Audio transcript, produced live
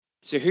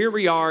So here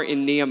we are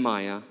in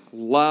Nehemiah.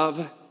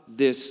 Love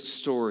this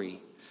story.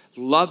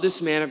 Love this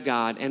man of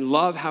God, and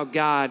love how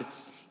God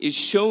is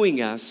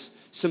showing us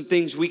some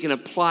things we can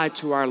apply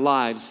to our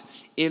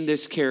lives in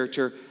this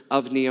character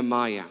of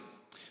Nehemiah.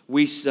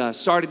 We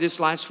started this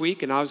last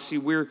week, and obviously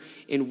we're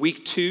in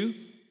week 2.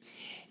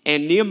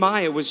 And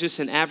Nehemiah was just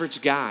an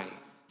average guy.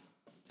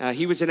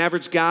 He was an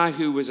average guy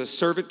who was a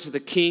servant to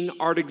the king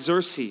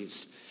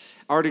Artaxerxes.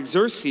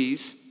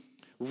 Artaxerxes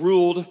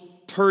ruled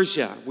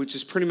Persia, which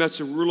is pretty much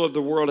the ruler of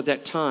the world at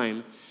that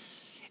time.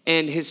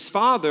 And his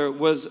father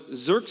was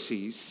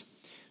Xerxes,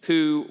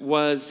 who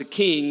was the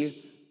king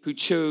who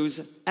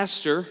chose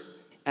Esther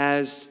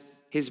as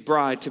his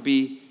bride to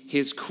be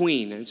his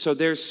queen. And so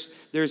there's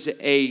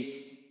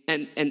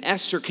an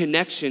Esther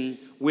connection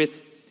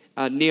with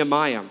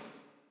Nehemiah.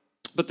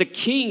 But the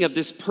king of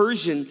this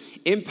Persian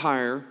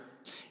empire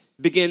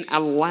began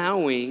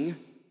allowing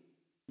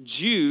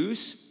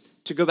Jews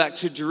to go back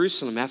to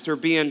Jerusalem after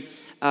being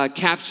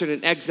captured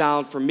and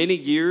exiled for many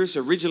years,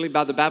 originally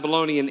by the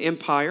Babylonian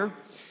Empire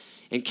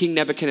and King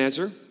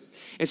Nebuchadnezzar.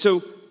 And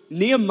so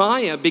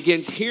Nehemiah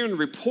begins hearing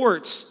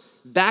reports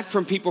back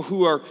from people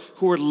who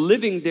are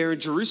living there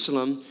in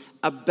Jerusalem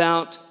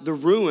about the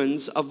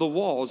ruins of the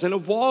walls. And a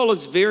wall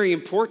is very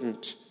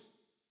important.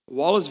 A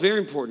wall is very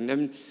important.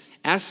 And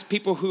ask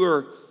people who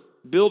are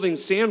building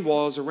sand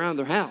walls around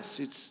their house.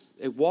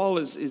 A wall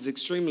is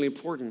extremely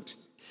important.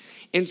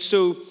 And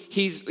so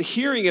he's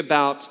hearing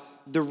about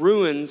the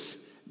ruins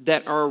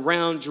that are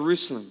around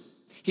Jerusalem.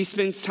 He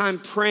spends time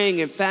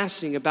praying and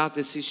fasting about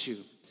this issue.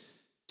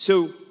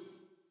 So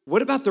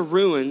what about the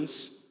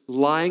ruins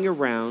lying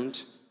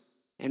around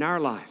in our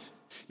life?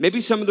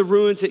 Maybe some of the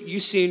ruins that you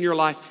see in your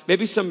life,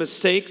 maybe some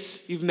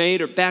mistakes you've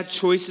made or bad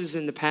choices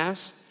in the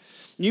past.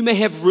 You may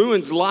have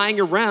ruins lying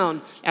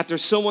around after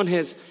someone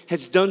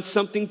has done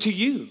something to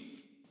you.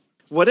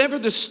 Whatever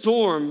the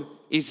storm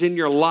is in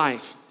your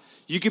life,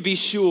 you can be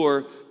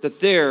sure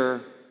that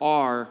there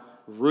are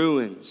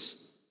ruins.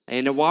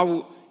 And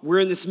while we're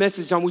in this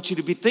message, I want you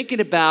to be thinking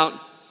about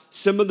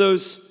some of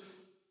those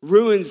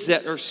ruins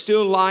that are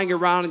still lying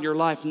around in your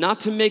life, not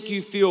to make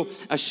you feel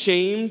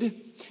ashamed,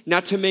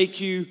 not to make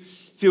you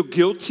feel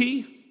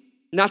guilty,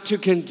 not to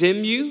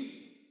condemn you,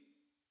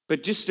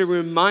 but just to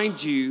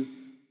remind you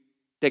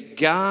that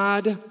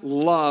God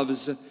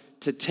loves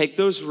to take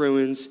those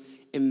ruins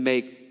and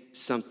make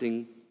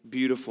something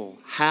beautiful.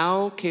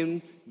 How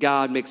can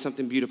God make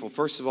something beautiful?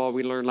 First of all,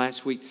 we learned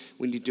last week,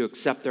 we need to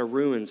accept our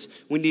ruins.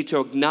 We need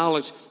to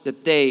acknowledge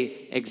that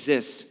they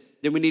exist.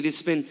 Then we need to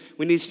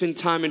spend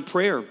time in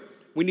prayer.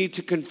 We need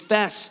to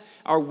confess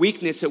our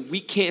weakness, that we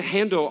can't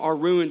handle our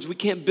ruins. We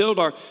can't build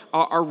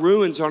our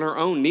ruins on our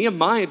own.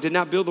 Nehemiah did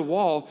not build the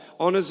wall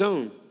on his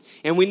own.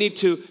 And we need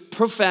to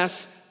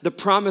profess the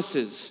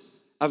promises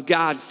of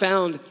God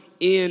found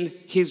in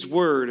his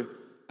word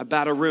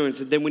about our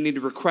ruins. And then we need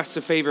to request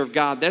the favor of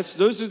God.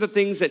 Those are the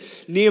things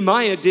that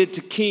Nehemiah did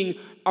to King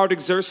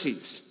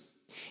Artaxerxes.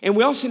 And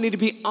we also need to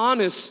be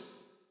honest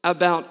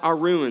about our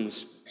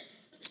ruins.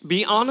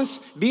 Being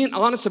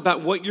honest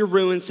about what your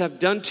ruins have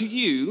done to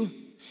you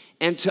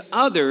and to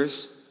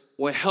others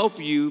will help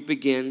you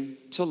begin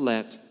to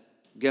let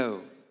go.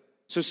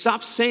 So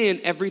stop saying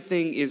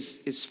everything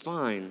is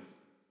fine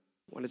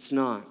when it's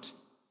not.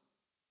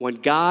 When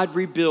God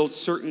rebuilds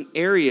certain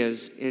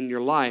areas in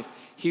your life,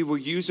 he will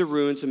use the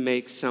ruins to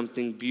make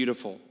something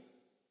beautiful.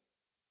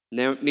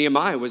 Now,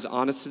 Nehemiah was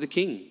honest to the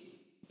king.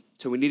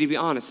 So we need to be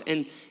honest.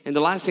 And the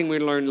last thing we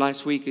learned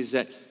last week is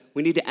that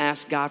we need to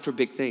ask God for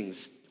big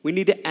things. We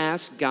need to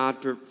ask God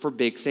for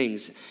big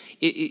things.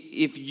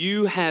 If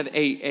you have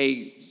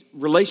a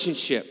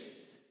relationship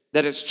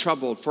that is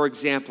troubled, for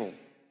example,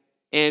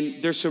 and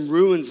there's some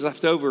ruins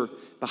left over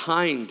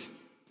behind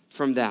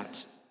from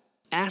that,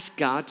 ask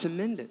God to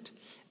mend it.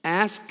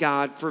 Ask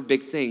God for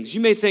big things. You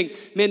may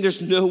think, man,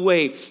 there's no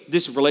way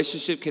this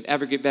relationship could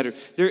ever get better.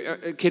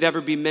 Could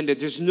ever be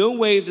mended. There's no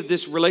way that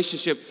this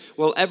relationship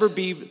will ever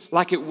be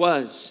like it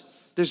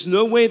was. There's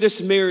no way this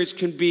marriage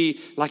can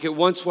be like it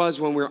once was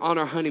when we were on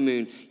our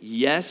honeymoon.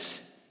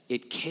 Yes,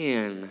 it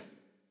can.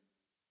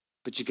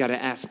 But you got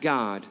to ask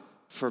God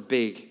for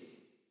big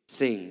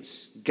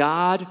things.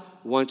 God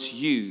wants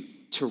you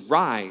to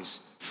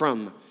rise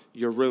from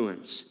your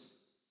ruins.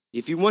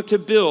 If you want to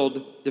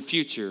build the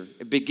future,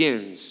 it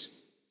begins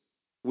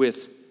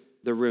with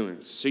the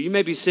ruins. So you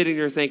may be sitting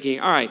there thinking,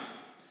 all right,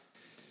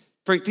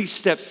 Frank, these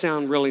steps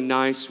sound really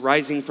nice.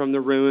 Rising from the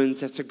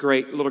ruins, that's a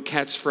great little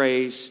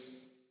catchphrase.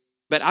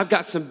 But I've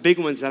got some big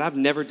ones that I've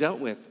never dealt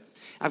with.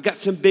 I've got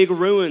some big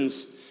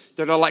ruins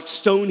that are like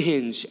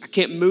Stonehenge. I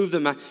can't move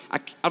them.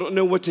 I don't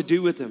know what to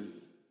do with them.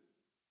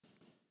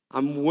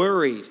 I'm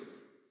worried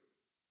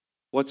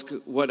what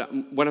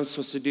I'm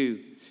supposed to do.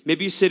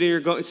 Maybe you're sitting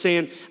here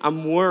saying,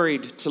 I'm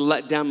worried to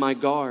let down my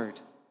guard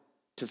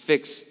to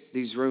fix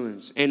these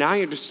ruins. And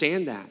I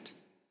understand that.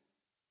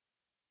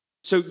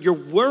 So your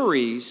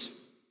worries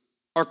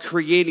are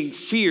creating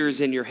fears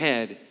in your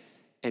head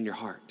and your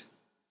heart.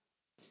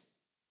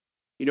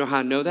 You know how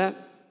I know that?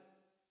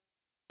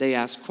 They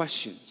ask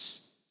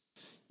questions.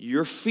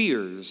 Your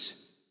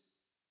fears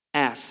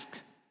ask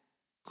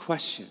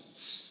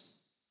questions.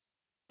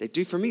 They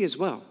do for me as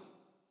well.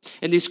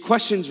 And these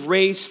questions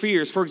raise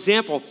fears. For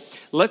example,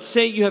 let's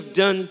say you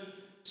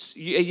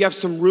have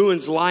some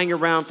ruins lying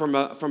around from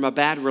a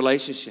bad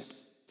relationship.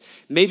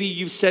 Maybe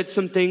you've said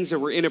some things that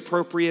were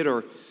inappropriate,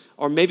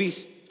 or maybe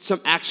some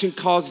action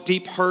caused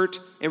deep hurt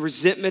and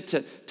resentment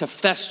to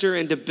fester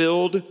and to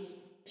build.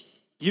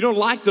 You don't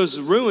like those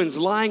ruins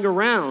lying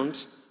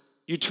around.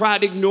 You try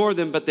to ignore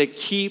them, but they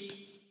keep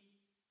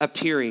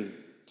appearing.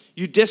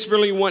 You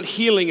desperately want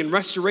healing and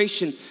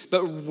restoration,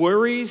 but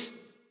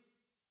worries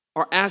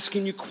are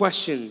asking you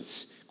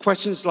questions.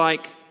 Questions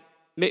like,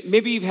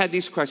 maybe you've had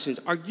these questions.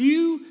 Are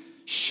you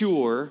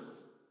sure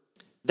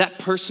that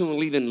person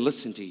will even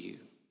listen to you?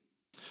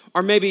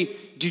 Or maybe,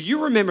 do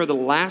you remember the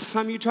last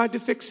time you tried to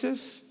fix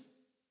this?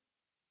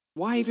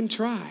 Why even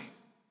try?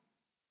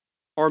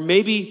 Or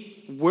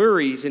maybe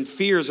worries and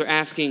fears are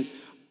asking,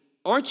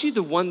 aren't you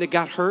the one that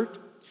got hurt?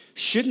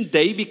 Shouldn't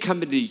they be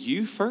coming to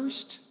you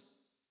first?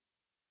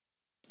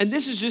 And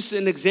this is just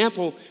an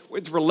example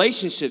with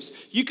relationships.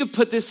 You could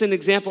put this in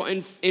example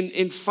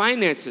in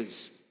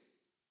finances.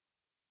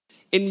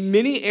 In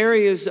many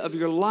areas of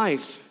your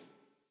life,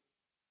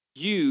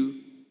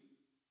 you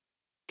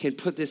can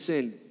put this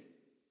in.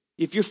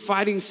 If you're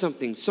fighting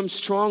something, some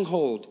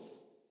stronghold,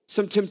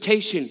 some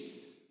temptation,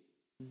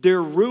 there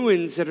are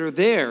ruins that are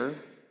there,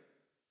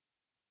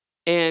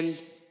 and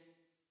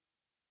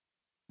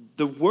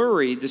the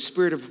worry, the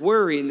spirit of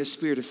worry and the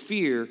spirit of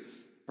fear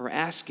are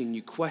asking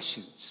you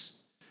questions.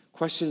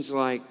 Questions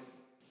like,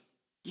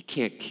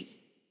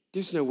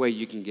 there's no way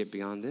you can get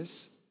beyond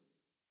this.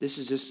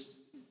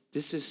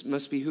 This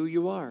must be who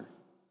you are.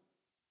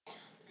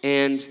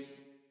 And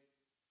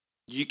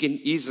you can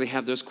easily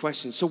have those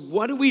questions. So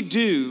what do we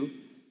do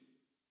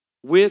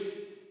with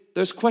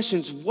those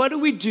questions? What do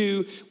we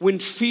do when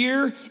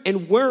fear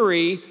and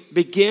worry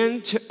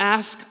begin to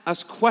ask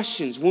us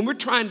questions? When we're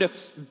trying to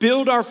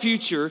build our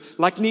future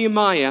like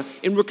Nehemiah,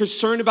 and we're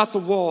concerned about the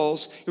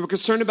walls, and we're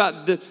concerned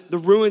about the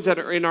ruins that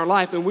are in our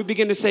life, and we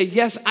begin to say,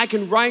 yes, I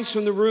can rise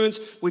from the ruins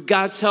with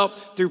God's help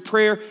through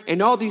prayer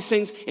and all these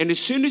things. And as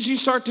soon as you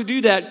start to do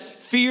that,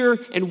 fear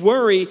and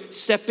worry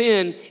step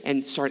in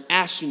and start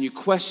asking you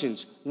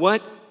questions.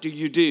 What do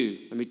you do?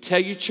 Let me tell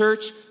you,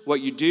 church,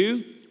 what you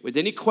do with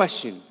any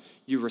question,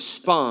 you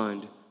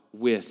respond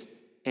with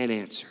an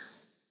answer.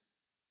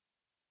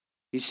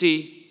 You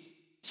see,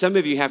 some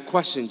of you have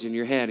questions in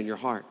your head and your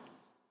heart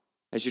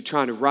as you're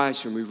trying to rise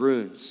from your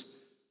ruins.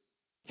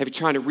 Have you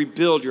trying to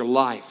rebuild your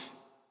life?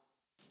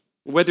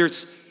 Whether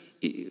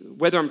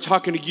I'm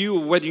talking to you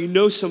or whether you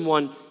know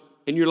someone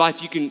in your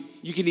life you can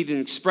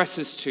even express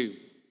this to.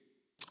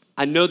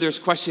 I know there's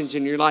questions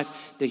in your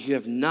life that you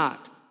have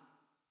not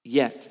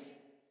yet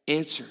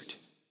answered.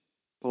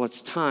 Well,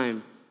 it's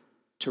time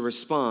to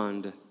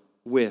respond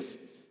with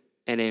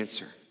an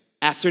answer.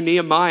 After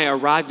Nehemiah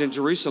arrived in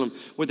Jerusalem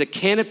with a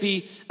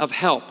canopy of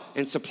help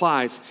and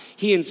supplies,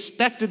 he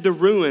inspected the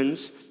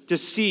ruins to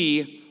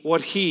see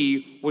what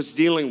he was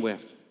dealing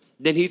with.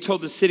 Then he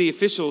told the city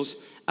officials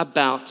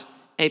about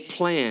a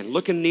plan.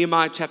 Look in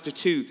Nehemiah chapter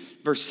 2,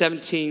 verse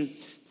 17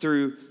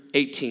 through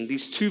 18.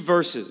 These two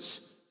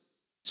verses.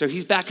 So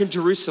he's back in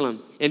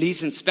Jerusalem and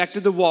he's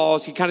inspected the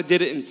walls. He kind of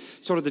did it in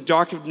sort of the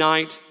dark of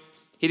night.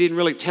 He didn't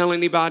really tell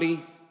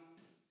anybody.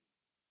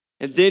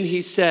 And then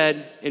he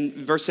said in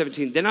verse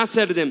 17, then I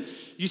said to them,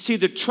 you see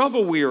the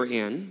trouble we are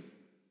in.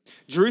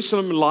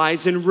 Jerusalem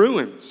lies in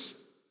ruins,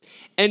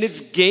 and its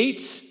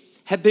gates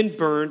have been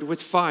burned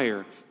with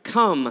fire.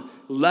 Come,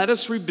 let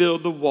us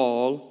rebuild the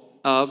wall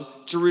of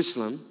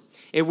Jerusalem,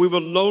 and we will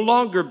no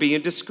longer be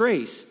in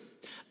disgrace.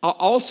 I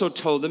also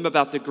told them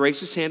about the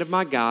gracious hand of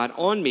my God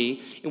on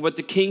me and what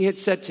the king had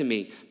said to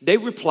me. They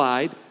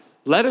replied,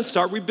 let us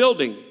start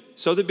rebuilding.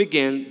 So they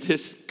began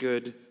this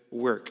good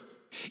work.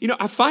 You know,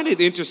 I find it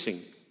interesting.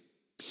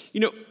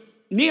 You know,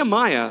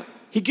 Nehemiah,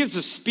 he gives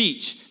a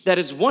speech that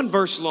is one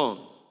verse long.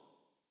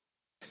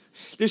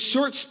 This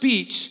short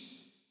speech,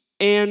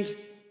 and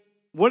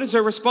what is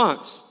their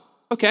response?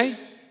 Okay,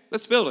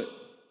 let's build it.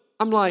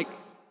 I'm like,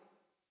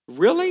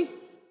 really?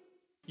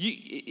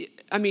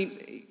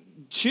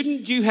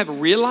 Shouldn't you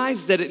have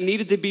realized that it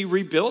needed to be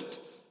rebuilt?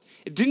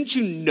 Didn't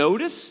you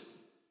notice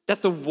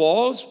that the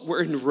walls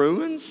were in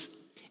ruins?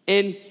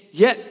 And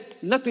yet,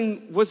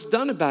 nothing was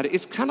done about it.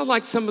 It's kind of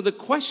like some of the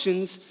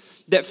questions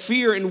that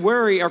fear and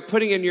worry are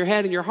putting in your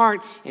head and your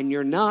heart, and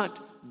you're not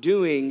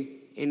doing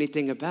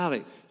anything about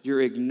it.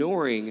 You're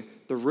ignoring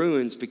the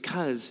ruins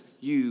because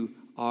you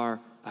are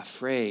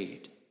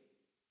afraid.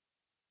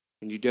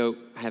 And you don't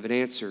have an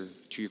answer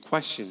to your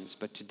questions.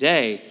 But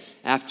today,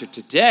 after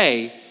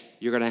today,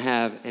 you're going to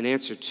have an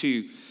answer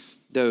to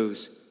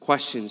those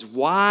questions.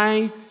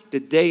 Why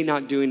did they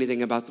not do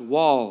anything about the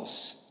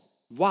walls?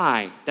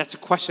 Why? That's a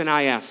question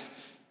I ask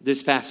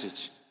this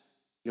passage.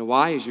 You know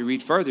why? As you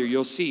read further,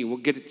 you'll see. We'll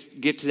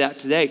get to that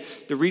today.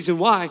 The reason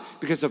why,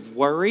 because of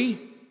worry,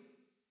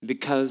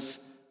 because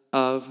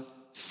of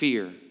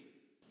fear.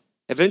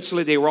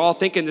 Eventually, they were all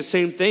thinking the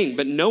same thing,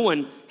 but no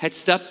one had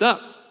stepped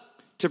up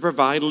to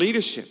provide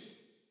leadership.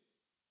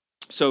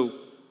 So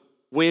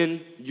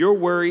when your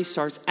worry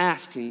starts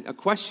asking a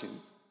question,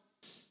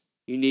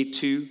 you need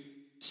to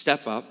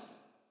step up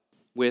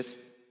with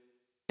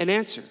an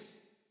answer.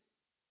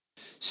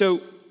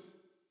 So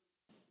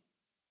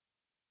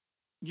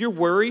your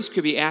worries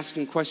could be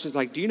asking questions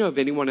like, do you know of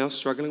anyone else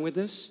struggling with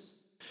this?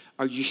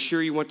 Are you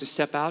sure you want to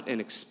step out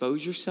and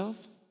expose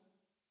yourself?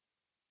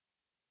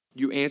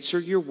 You answer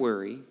your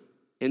worry.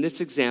 In this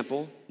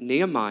example,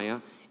 Nehemiah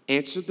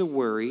answered the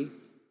worry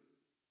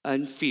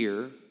and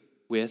fear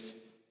with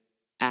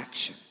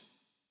action.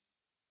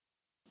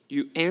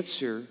 You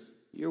answer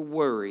your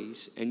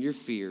worries and your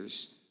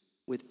fears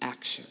with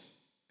action.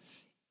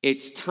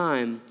 It's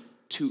time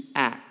to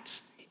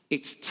act.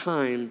 It's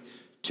time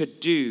to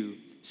do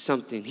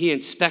something. He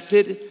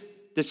inspected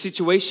the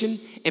situation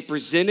and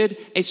presented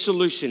a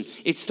solution.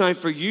 It's time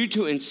for you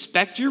to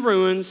inspect your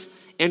ruins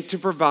and to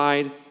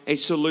provide a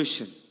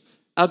solution.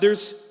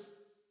 Others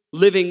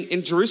living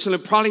in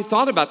Jerusalem probably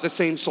thought about the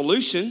same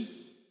solution.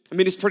 I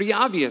mean, it's pretty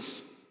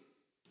obvious.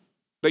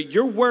 But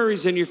your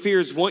worries and your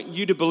fears want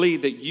you to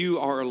believe that you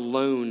are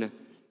alone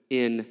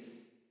in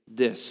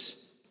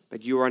this.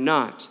 But you are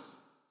not.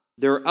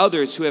 There are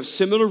others who have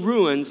similar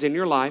ruins in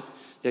your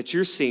life that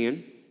you're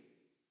seeing.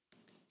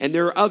 And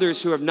there are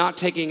others who have not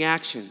taken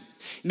action.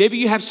 Maybe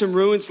you have some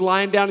ruins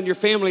lying down in your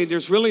family, and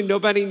there's really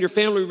nobody in your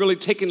family really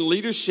taking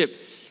leadership.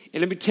 And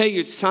let me tell you,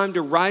 it's time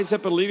to rise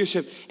up in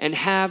leadership and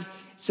have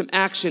some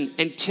action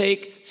and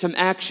take some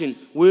action.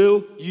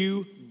 Will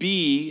you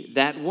be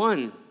that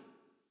one?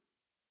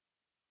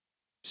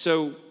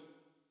 So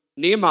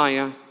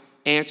Nehemiah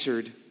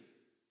answered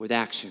with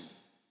action.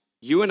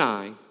 You and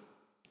I,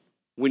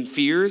 when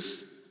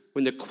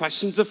the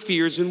questions of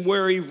fears and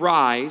worry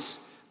rise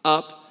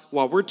up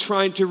while we're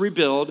trying to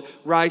rebuild,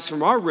 rise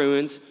from our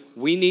ruins,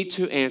 we need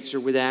to answer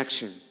with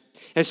action.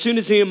 As soon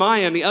as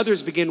Nehemiah and the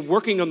others began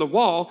working on the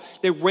wall,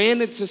 they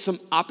ran into some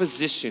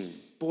opposition.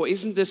 Boy,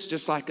 isn't this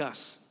just like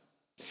us?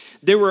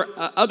 There were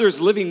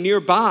others living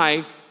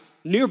nearby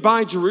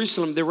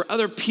Jerusalem. There were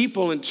other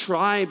people and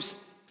tribes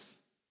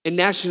and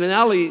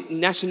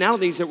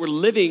nationalities that were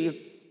living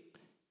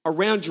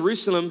around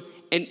Jerusalem,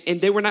 and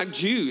they were not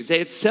Jews. They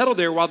had settled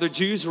there while the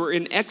Jews were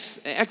in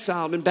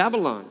exile in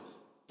Babylon.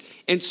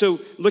 And so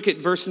look at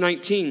verse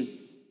 19,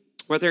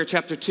 right there,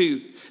 chapter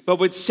 2. But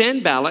when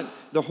Sanballat,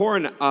 the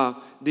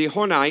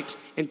Horonite,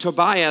 and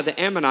Tobiah, the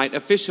Ammonite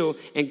official,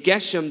 and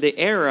Geshem, the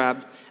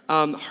Arab,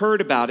 heard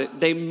about it,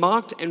 they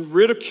mocked and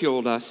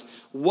ridiculed us.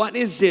 What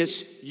is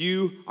this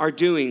you are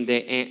doing?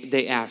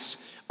 They asked.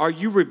 Are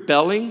you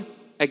rebelling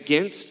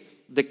against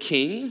the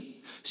king?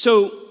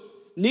 So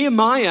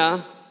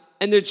Nehemiah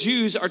and the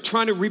Jews are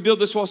trying to rebuild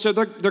this wall, so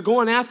they're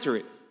going after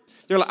it.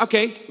 They're like,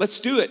 okay, let's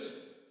do it.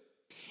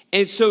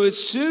 And so as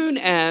soon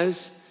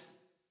as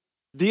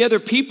the other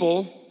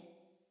people,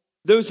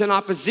 those in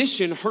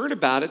opposition, heard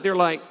about it, they're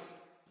like,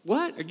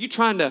 what are you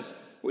trying to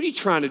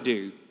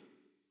do?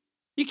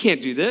 You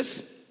can't do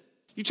this.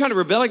 You're trying to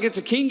rebel against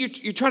a king.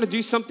 You're trying to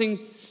do something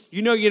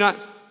you know you're not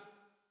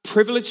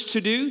privileged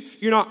to do.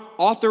 You're not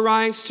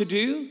authorized to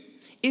do.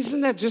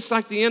 Isn't that just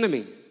like the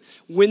enemy?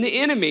 When the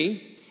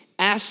enemy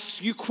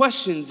asks you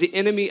questions, the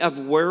enemy of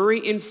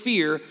worry and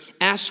fear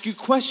asks you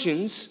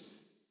questions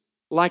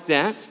like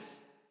that,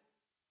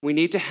 we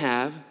need to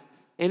have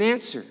an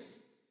answer.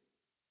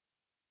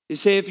 You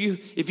say if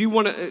you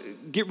want to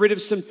get rid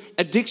of some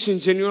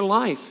addictions in your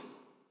life,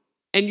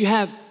 and you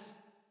have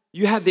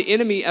the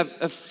enemy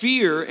of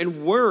fear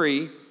and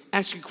worry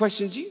ask you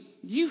questions,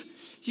 you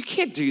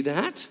can't do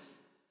that.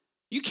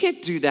 You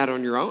can't do that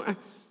on your own.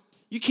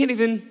 You can't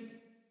even,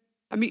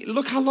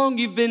 look how long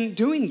you've been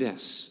doing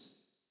this.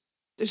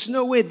 There's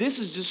no way. This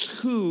is just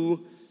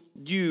who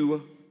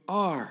you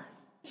are.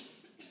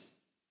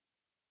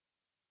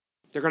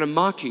 They're going to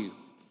mock you.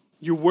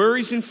 Your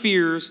worries and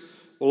fears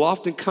will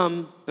often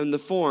come in the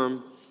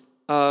form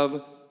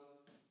of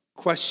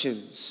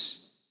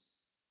questions.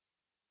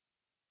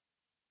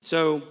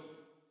 So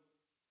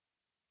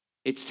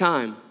it's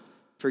time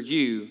for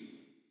you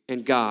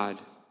and God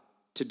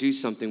to do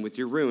something with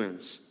your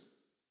ruins.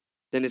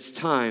 Then it's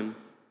time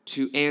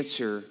to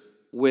answer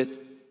with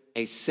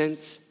a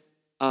sense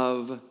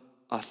of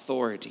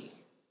authority.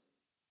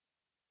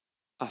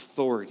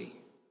 Authority.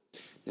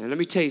 Now let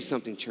me tell you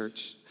something,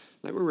 church.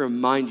 Let me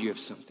remind you of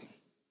something.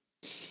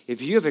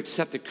 If you have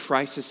accepted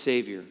Christ as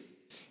Savior,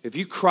 if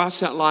you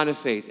crossed that line of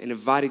faith and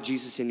invited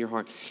Jesus in your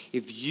heart,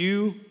 if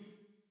you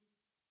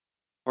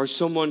are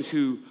someone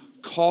who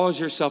calls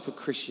yourself a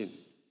Christian,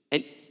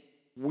 and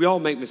we all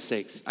make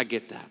mistakes, I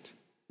get that.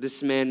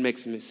 This man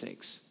makes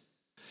mistakes.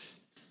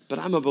 But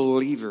I'm a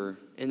believer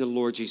in the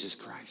Lord Jesus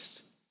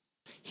Christ.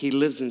 He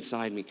lives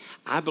inside me.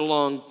 I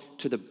belong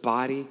to the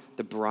body,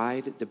 the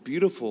bride, the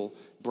beautiful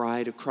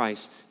bride of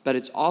Christ, but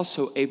it's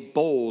also a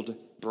bold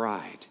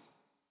bride.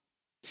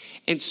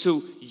 And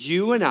so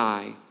you and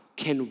I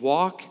can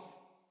walk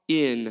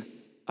in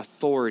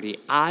authority.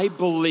 I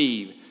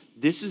believe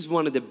this is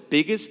one of the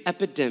biggest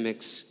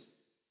epidemics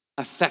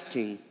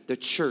affecting the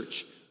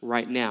church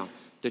right now.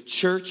 The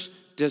church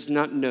does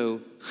not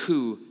know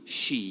who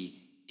she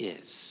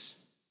is.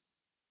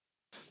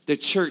 the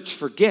church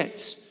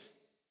forgets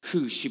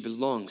who she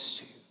belongs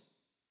to.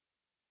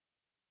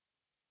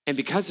 And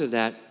because of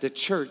that, the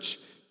church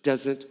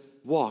doesn't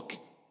walk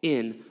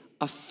in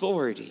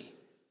authority.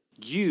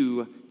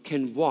 You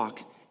can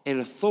walk in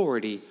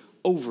authority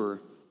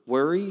over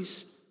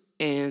worries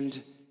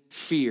and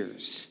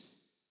fears.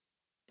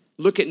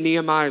 Look at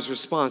Nehemiah's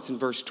response in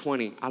verse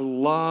 20. I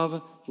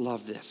love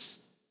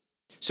this.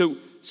 So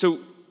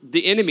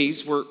the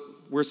enemies were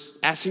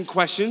asking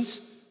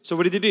questions. So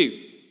what did he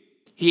do?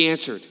 He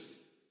answered.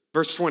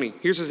 Verse 20,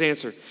 here's his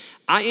answer.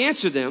 I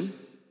answered them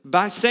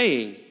by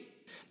saying,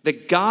 the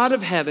God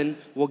of heaven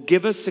will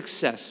give us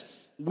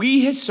success.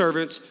 We, his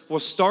servants, will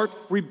start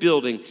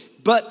rebuilding.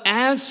 But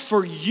as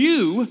for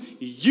you,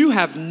 you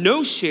have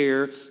no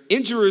share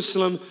in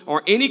Jerusalem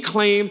or any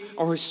claim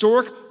or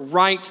historic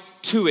right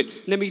to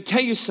it. Let me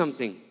tell you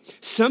something.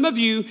 Some of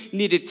you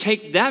need to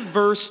take that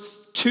verse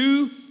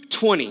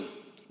 2:20,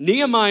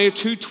 Nehemiah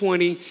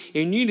 2:20,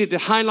 and you need to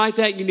highlight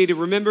that. You need to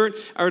remember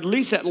it, or at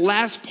least that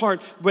last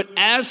part. But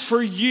as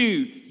for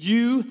you,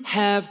 you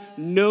have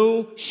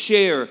no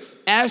share.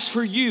 As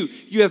for you,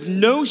 you have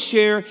no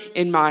share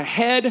in my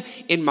head,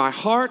 in my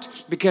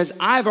heart, because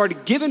I've already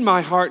given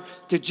my heart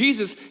to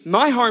Jesus.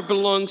 My heart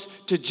belongs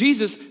to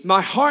Jesus.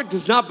 My heart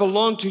does not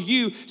belong to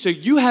you, so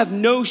you have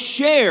no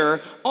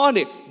share on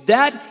it.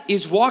 That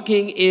is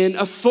walking in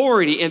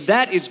authority, and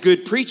that is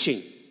good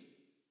preaching.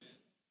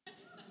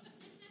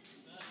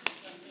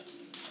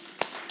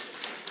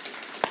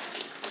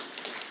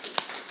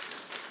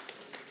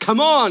 Come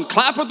on,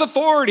 clap with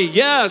authority.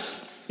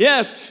 Yes.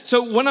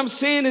 So what I'm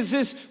saying is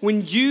this: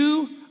 when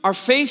you are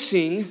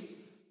facing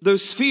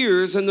those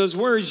fears and those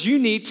worries, you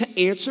need to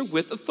answer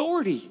with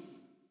authority.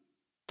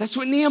 That's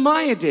what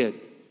Nehemiah did.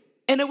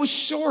 And it was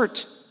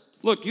short.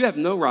 Look, you have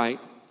no right.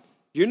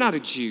 You're not a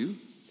Jew.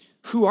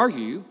 Who are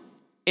you?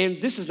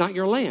 And this is not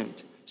your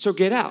land. So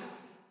get out.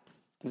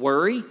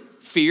 Worry,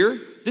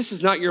 fear, this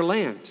is not your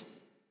land.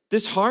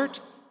 This heart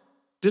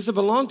doesn't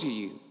belong to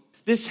you.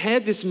 This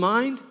head, this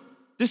mind,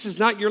 this is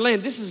not your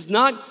land. This is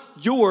not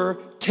your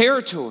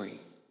territory.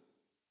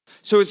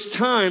 So it's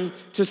time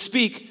to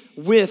speak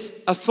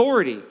with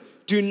authority.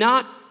 Do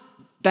not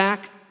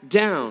back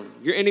down.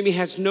 Your enemy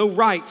has no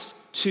rights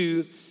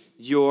to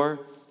your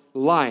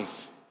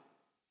life.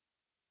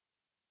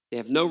 They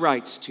have no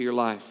rights to your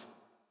life.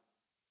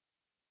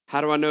 How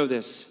do I know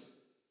this?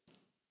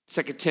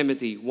 2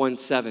 Timothy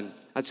 1:7.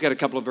 I just got a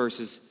couple of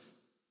verses.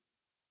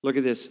 Look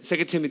at this.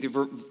 2 Timothy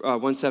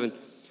 1:7.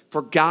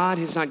 For God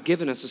has not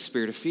given us a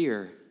spirit of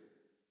fear,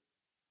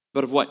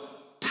 but of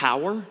what?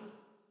 Power,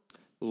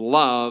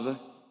 love, and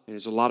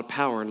there's a lot of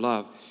power and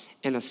love,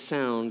 and a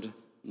sound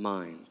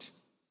mind.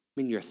 I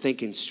mean, you're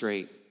thinking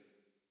straight.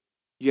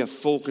 You have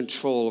full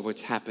control of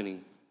what's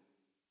happening.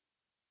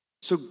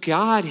 So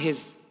God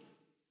has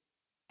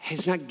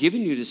not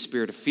given you the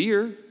spirit of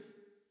fear.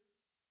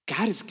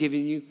 God has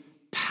given you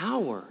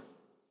power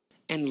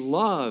and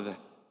love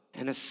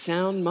and a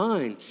sound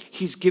mind.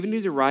 He's given you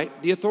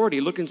the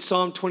authority. Look in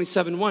Psalm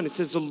 27:1. It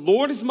says, the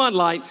Lord is my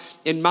light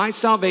and my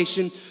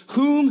salvation.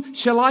 Whom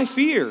shall I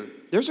fear?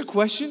 There's a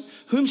question.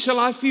 Whom shall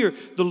I fear?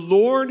 The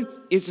Lord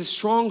is the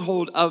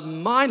stronghold of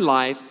my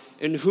life,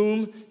 and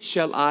whom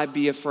shall I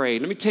be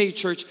afraid? Let me tell you,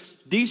 church,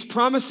 these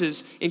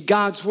promises in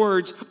God's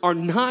words are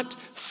not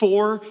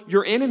for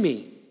your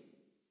enemy.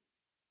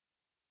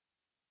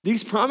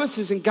 These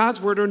promises in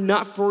God's word are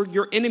not for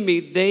your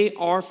enemy. They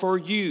are for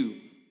you.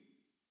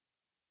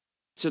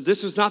 So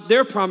this was not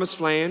their promised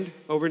land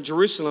over in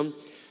Jerusalem.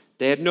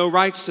 They had no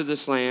rights to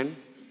this land.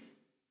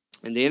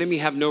 And the enemy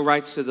have no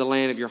rights to the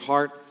land of your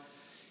heart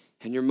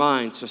and your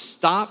mind. So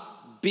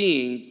stop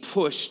being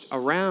pushed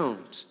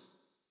around.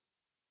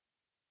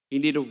 You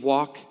need to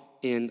walk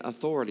in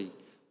authority.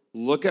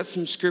 Look at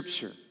some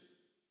scripture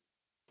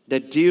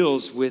that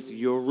deals with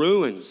your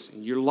ruins.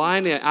 And you're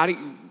lying out,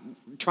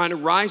 trying to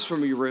rise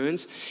from your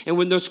ruins. And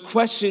when those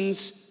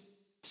questions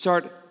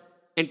start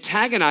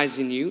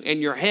antagonizing you in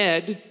your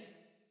head,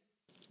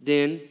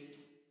 then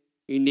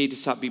you need to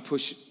stop being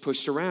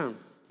pushed around.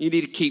 You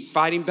need to keep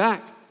fighting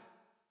back.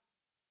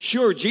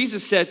 Sure,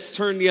 Jesus said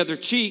turn the other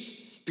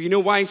cheek, but you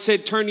know why he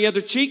said turn the other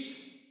cheek?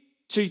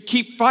 So you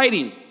keep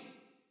fighting.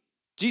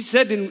 Jesus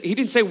said, he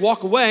didn't say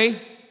walk away. He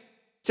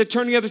said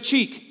turn the other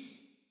cheek.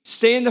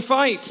 Stay in the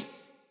fight.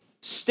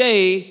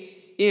 Stay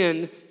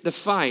in the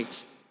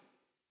fight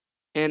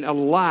and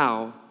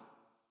allow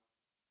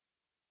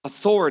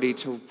authority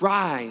to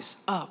rise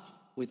up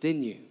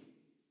within you.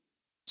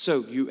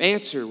 So you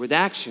answer with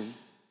action.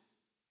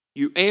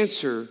 You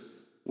answer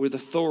with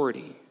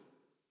authority.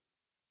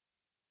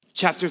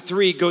 Chapter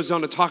 3 goes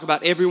on to talk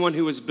about everyone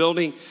who was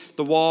building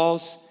the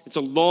walls. It's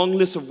a long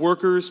list of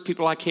workers,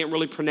 people I can't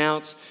really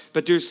pronounce,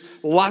 but there's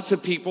lots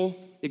of people.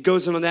 It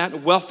goes on that, a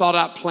well thought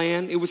out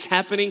plan. It was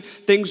happening.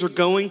 Things were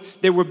going.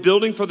 They were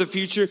building for the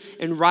future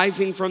and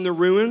rising from the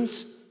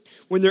ruins.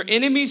 When their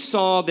enemies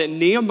saw that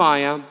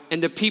Nehemiah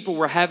and the people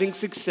were having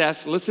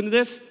success, listen to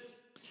this.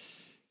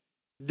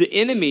 The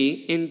enemy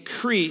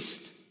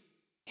increased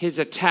his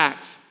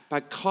attacks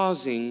by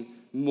causing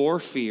more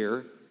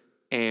fear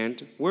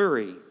and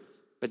worry.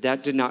 But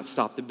that did not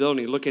stop the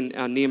building. Look in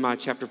Nehemiah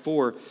chapter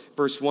 4,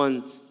 verse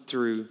 1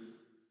 through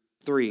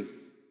 3.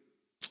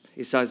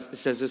 It says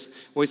this,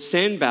 with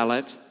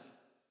Sanballat,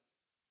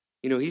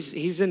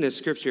 he's in the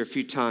scripture a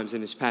few times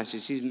in this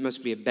passage. He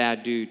must be a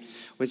bad dude.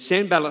 When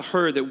Sanballat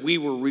heard that we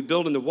were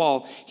rebuilding the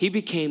wall, he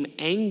became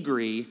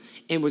angry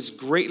and was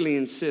greatly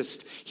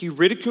incensed. He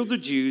ridiculed the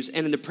Jews,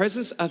 and in the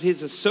presence of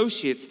his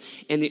associates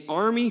and the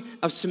army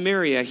of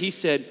Samaria, he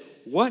said,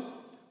 what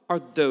are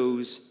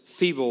those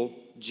feeble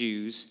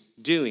Jews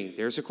doing?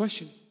 There's a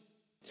question.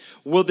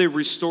 Will they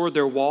restore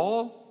their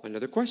wall?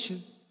 Another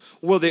question.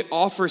 Will they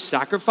offer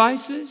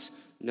sacrifices?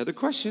 Another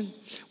question.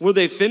 Will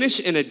they finish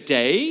in a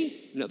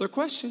day? Another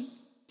question.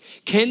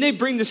 Can they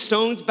bring the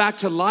stones back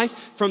to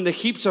life from the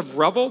heaps of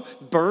rubble,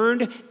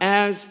 burned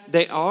as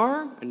they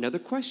are? Another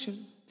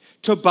question.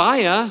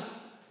 Tobiah,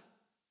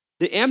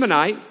 the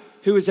Ammonite,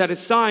 who was at his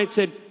side,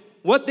 said,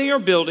 what they are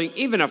building,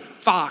 even a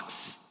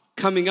fox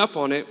coming up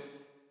on it,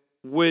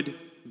 would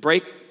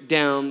break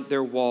down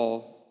their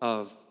wall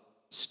of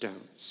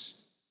stones.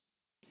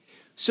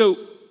 So,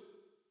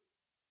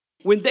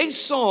 when they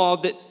saw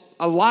that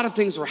a lot of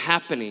things were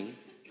happening,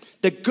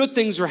 that good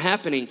things were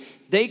happening,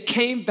 they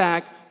came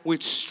back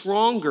with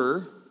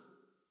stronger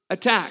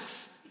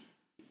attacks.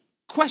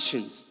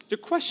 Questions. They're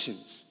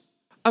questions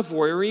of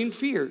worry and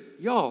fear.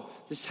 Y'all,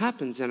 this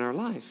happens in our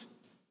life.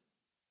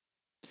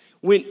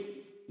 When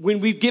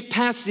we get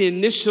past the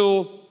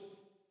initial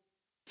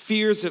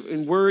fears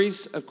and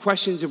worries of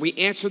questions, and we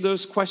answer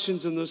those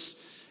questions and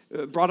those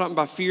brought up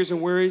by fears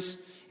and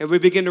worries, and we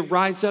begin to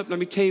rise up, let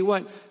me tell you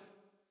what,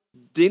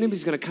 the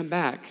enemy's going to come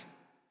back.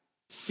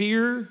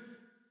 Fear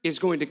is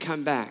going to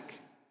come back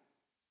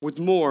with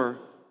more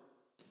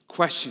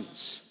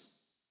questions.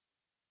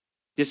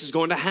 This is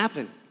going to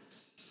happen.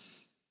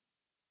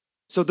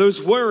 So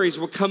those worries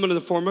will come in the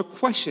form of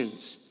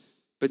questions.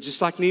 But just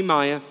like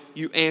Nehemiah,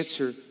 you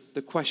answer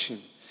the question.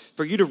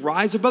 For you to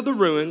rise above the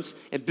ruins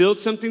and build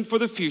something for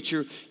the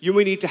future, you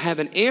will need to have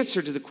an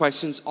answer to the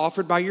questions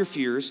offered by your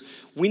fears.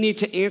 We need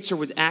to answer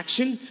with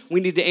action. We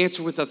need to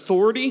answer with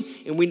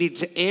authority. And we need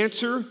to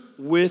answer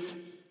with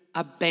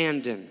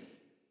abandon.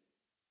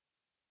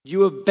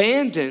 You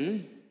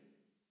abandon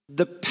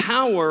the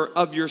power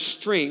of your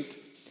strength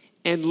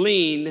and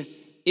lean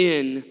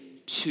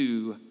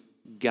into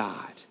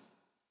God.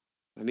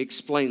 Let me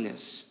explain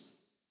this.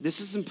 This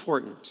is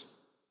important.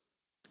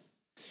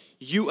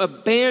 You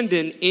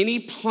abandon any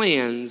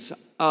plans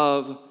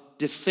of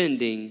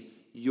defending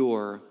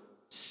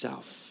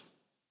yourself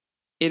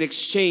in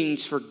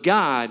exchange for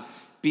God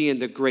being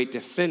the great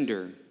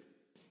defender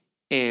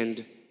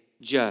and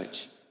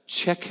judge.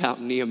 Check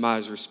out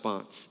Nehemiah's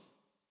response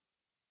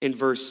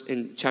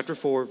in chapter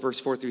 4, verse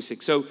 4 through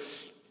 6. So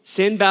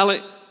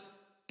Sanballat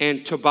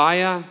and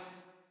Tobiah,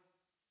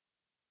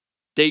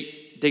 they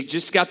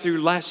just got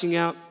through lashing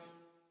out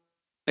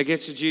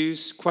against the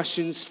Jews,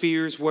 questions,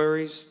 fears,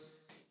 worries.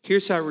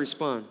 Here's how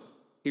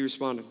he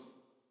responded.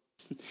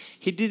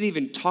 He didn't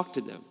even talk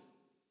to them.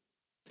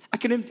 I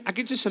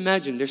can just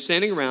imagine they're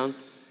standing around,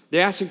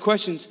 they're asking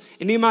questions,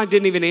 and Nehemiah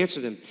didn't even answer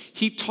them.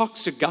 He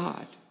talks to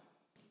God.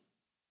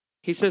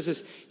 He says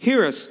this,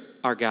 hear us,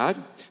 our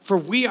God, for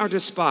we are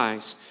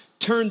despised.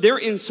 Turn their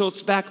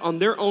insults back on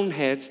their own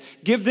heads.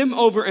 Give them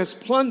over as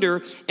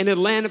plunder in a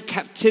land of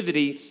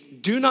captivity.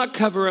 Do not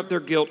cover up their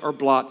guilt or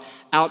blot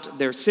out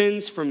their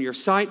sins from your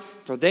sight,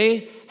 for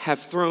they have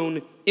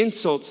thrown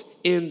insults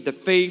in the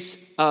face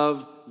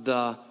of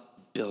the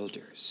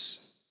builders.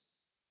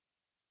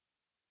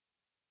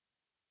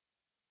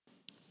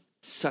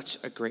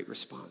 Such a great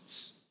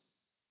response.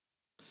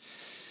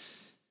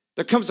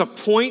 There comes a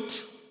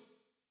point,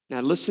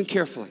 now listen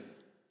carefully.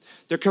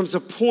 There comes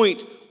a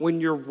point when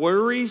your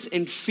worries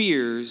and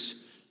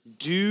fears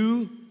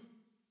do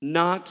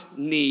not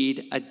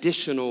need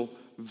additional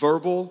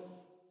verbal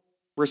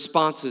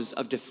responses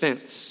of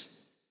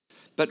defense,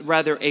 but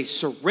rather a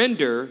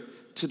surrender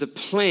to the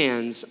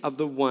plans of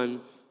the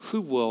one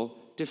who will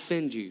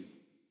defend you.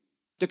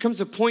 There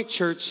comes a point,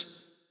 church,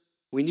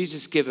 when you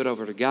just give it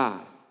over to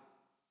God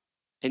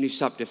and you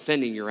stop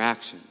defending your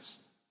actions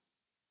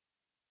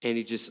and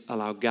you just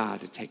allow God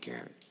to take care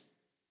of it.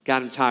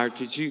 God, I'm tired.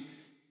 Could you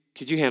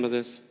handle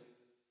this?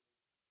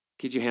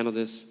 Could you handle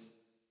this?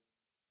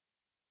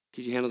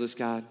 Could you handle this,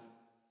 God?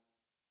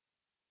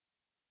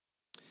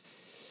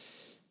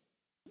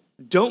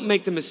 Don't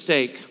make the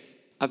mistake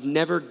of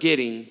never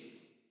getting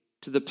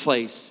to the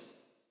place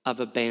of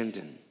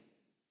abandon.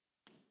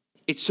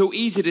 It's so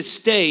easy to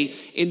stay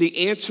in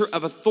the answer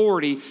of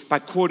authority by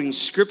quoting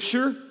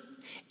scripture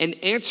and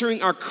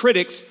answering our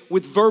critics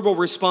with verbal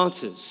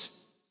responses.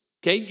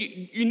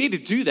 Okay, you need to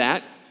do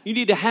that. You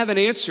need to have an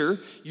answer.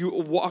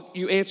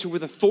 You answer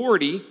with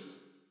authority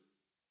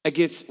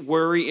against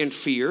worry and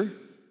fear.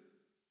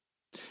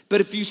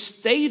 But if you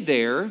stay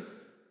there,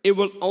 it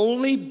will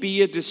only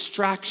be a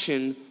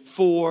distraction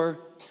for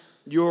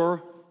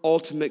your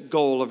ultimate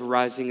goal of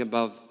rising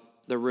above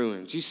the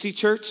ruins. You see,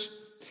 church,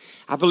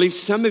 I believe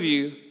some of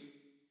you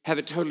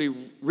haven't totally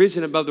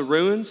risen above the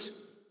ruins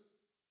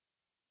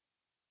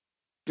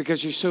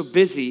because you're so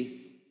busy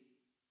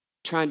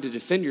trying to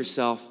defend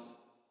yourself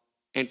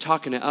and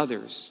talking to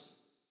others.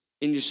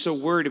 And you're so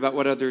worried about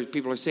what other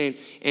people are saying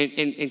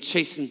and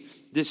chasing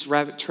this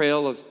rabbit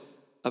trail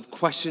of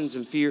questions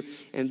and fear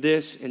and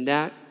this and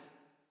that.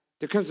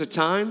 There comes a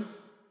time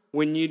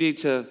when you need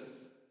to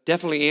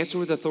definitely answer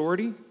with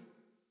authority.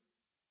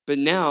 But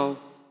now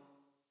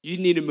you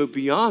need to move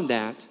beyond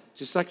that,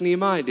 just like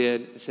Nehemiah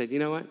did, and said, you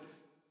know what?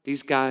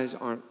 These guys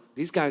are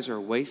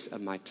a waste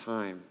of my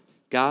time.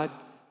 God,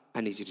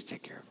 I need you to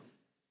take care of them.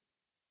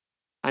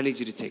 I need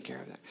you to take care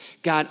of that.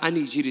 God, I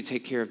need you to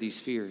take care of these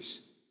fears.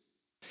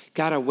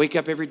 God, I wake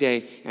up every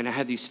day and I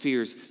have these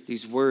fears,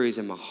 these worries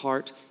in my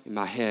heart, in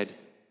my head.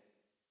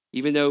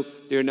 Even though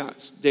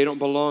they don't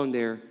belong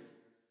there.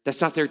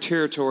 That's not their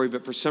territory,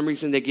 but for some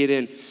reason they get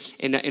in.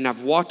 And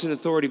I've walked in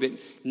authority, but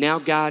now,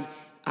 God,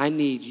 I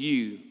need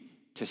you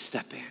to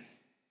step in.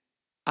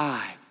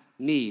 I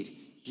need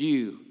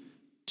you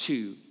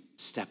to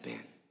step in.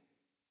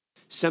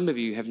 Some of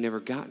you have never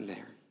gotten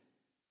there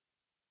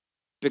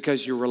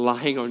because you're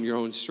relying on your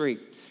own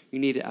strength. You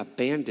need to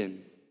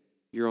abandon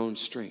your own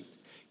strength.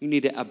 You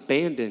need to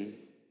abandon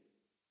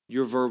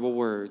your verbal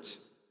words.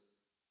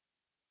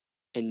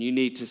 And you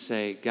need to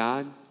say,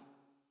 God,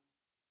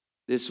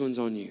 this one's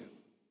on you.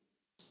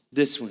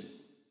 This one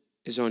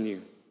is on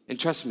you. And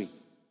trust me,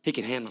 he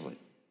can handle it.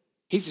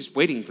 He's just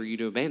waiting for you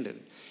to abandon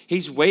it.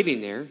 He's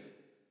waiting there,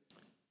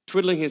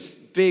 twiddling his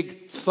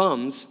big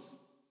thumbs,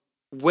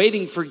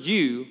 waiting for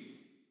you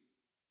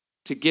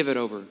to give it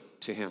over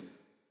to him.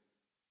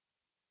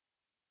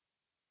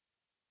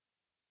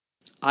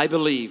 I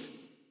believe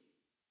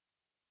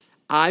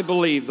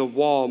the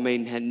wall may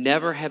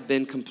never have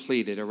been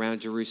completed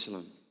around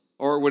Jerusalem,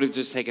 or it would have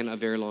just taken a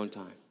very long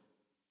time.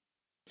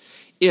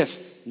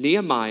 If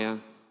Nehemiah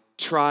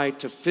tried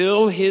to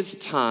fill his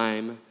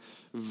time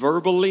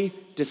verbally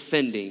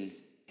defending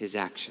his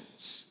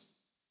actions,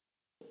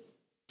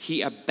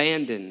 he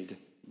abandoned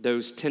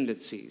those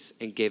tendencies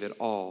and gave it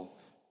all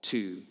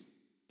to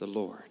the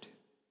Lord.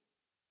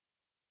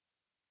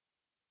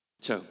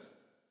 So,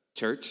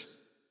 church,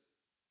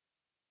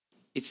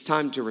 it's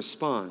time to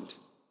respond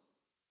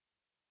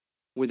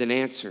with an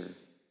answer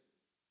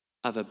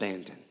of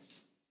abandon.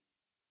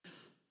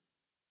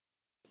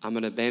 I'm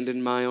going to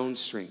abandon my own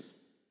strength,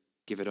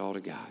 give it all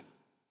to God.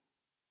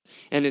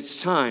 And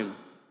it's time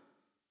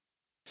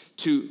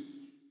to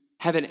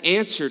have an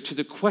answer to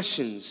the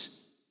questions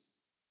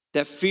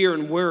that fear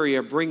and worry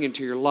are bringing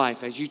to your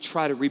life as you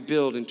try to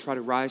rebuild and try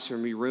to rise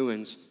from your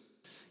ruins.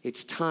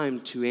 It's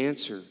time to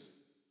answer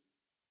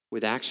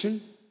with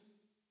action,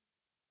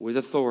 with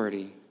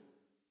authority,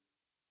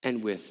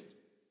 and with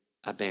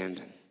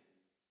abandon.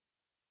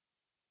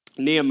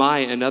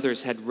 Nehemiah and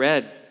others had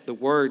read the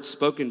words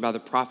spoken by the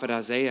prophet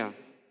Isaiah.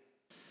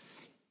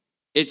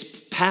 It's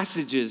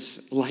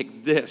passages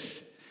like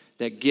this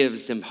that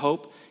gives them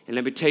hope. And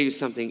let me tell you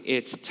something,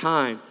 it's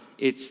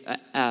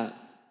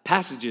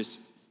passages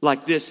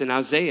like this in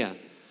Isaiah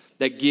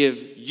that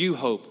give you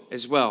hope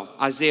as well.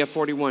 Isaiah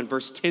 41,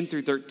 verse 10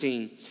 through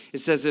 13. It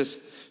says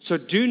this, so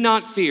do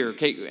not fear.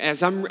 Okay,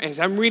 as I'm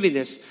reading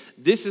this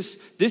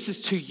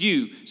is to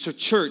you. So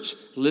church,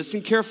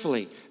 listen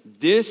carefully.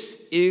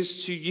 This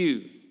is to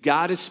you.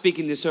 God is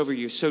speaking this over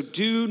you. So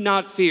do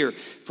not fear,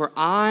 for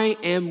I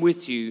am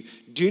with you.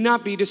 Do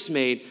not be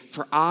dismayed,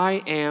 for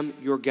I am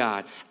your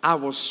God. I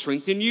will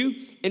strengthen you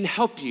and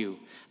help you.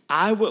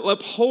 I will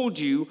uphold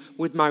you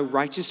with my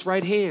righteous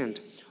right hand.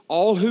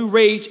 All who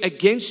rage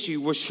against you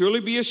will surely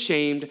be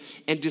ashamed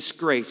and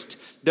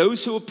disgraced.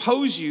 Those who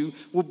oppose you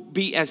will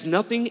be as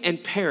nothing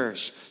and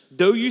perish.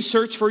 Though you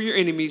search for your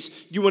enemies,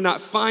 you will not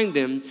find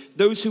them.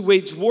 Those who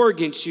wage war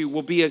against you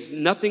will be as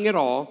nothing at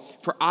all.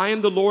 For I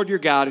am the Lord your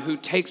God who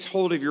takes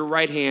hold of your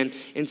right hand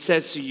and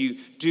says to you,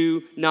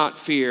 do not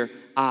fear,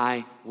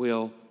 I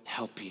will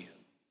help you.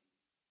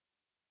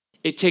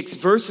 It takes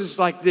verses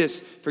like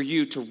this for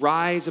you to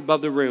rise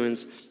above the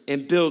ruins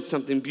and build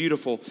something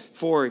beautiful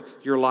for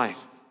your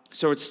life.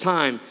 So it's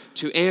time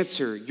to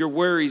answer your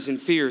worries and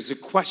fears, the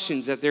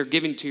questions that they're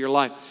giving to your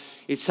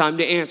life. It's time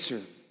to answer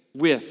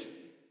with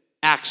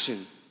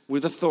action,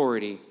 with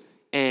authority,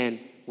 and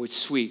with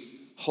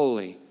sweet,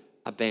 holy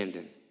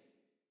abandon.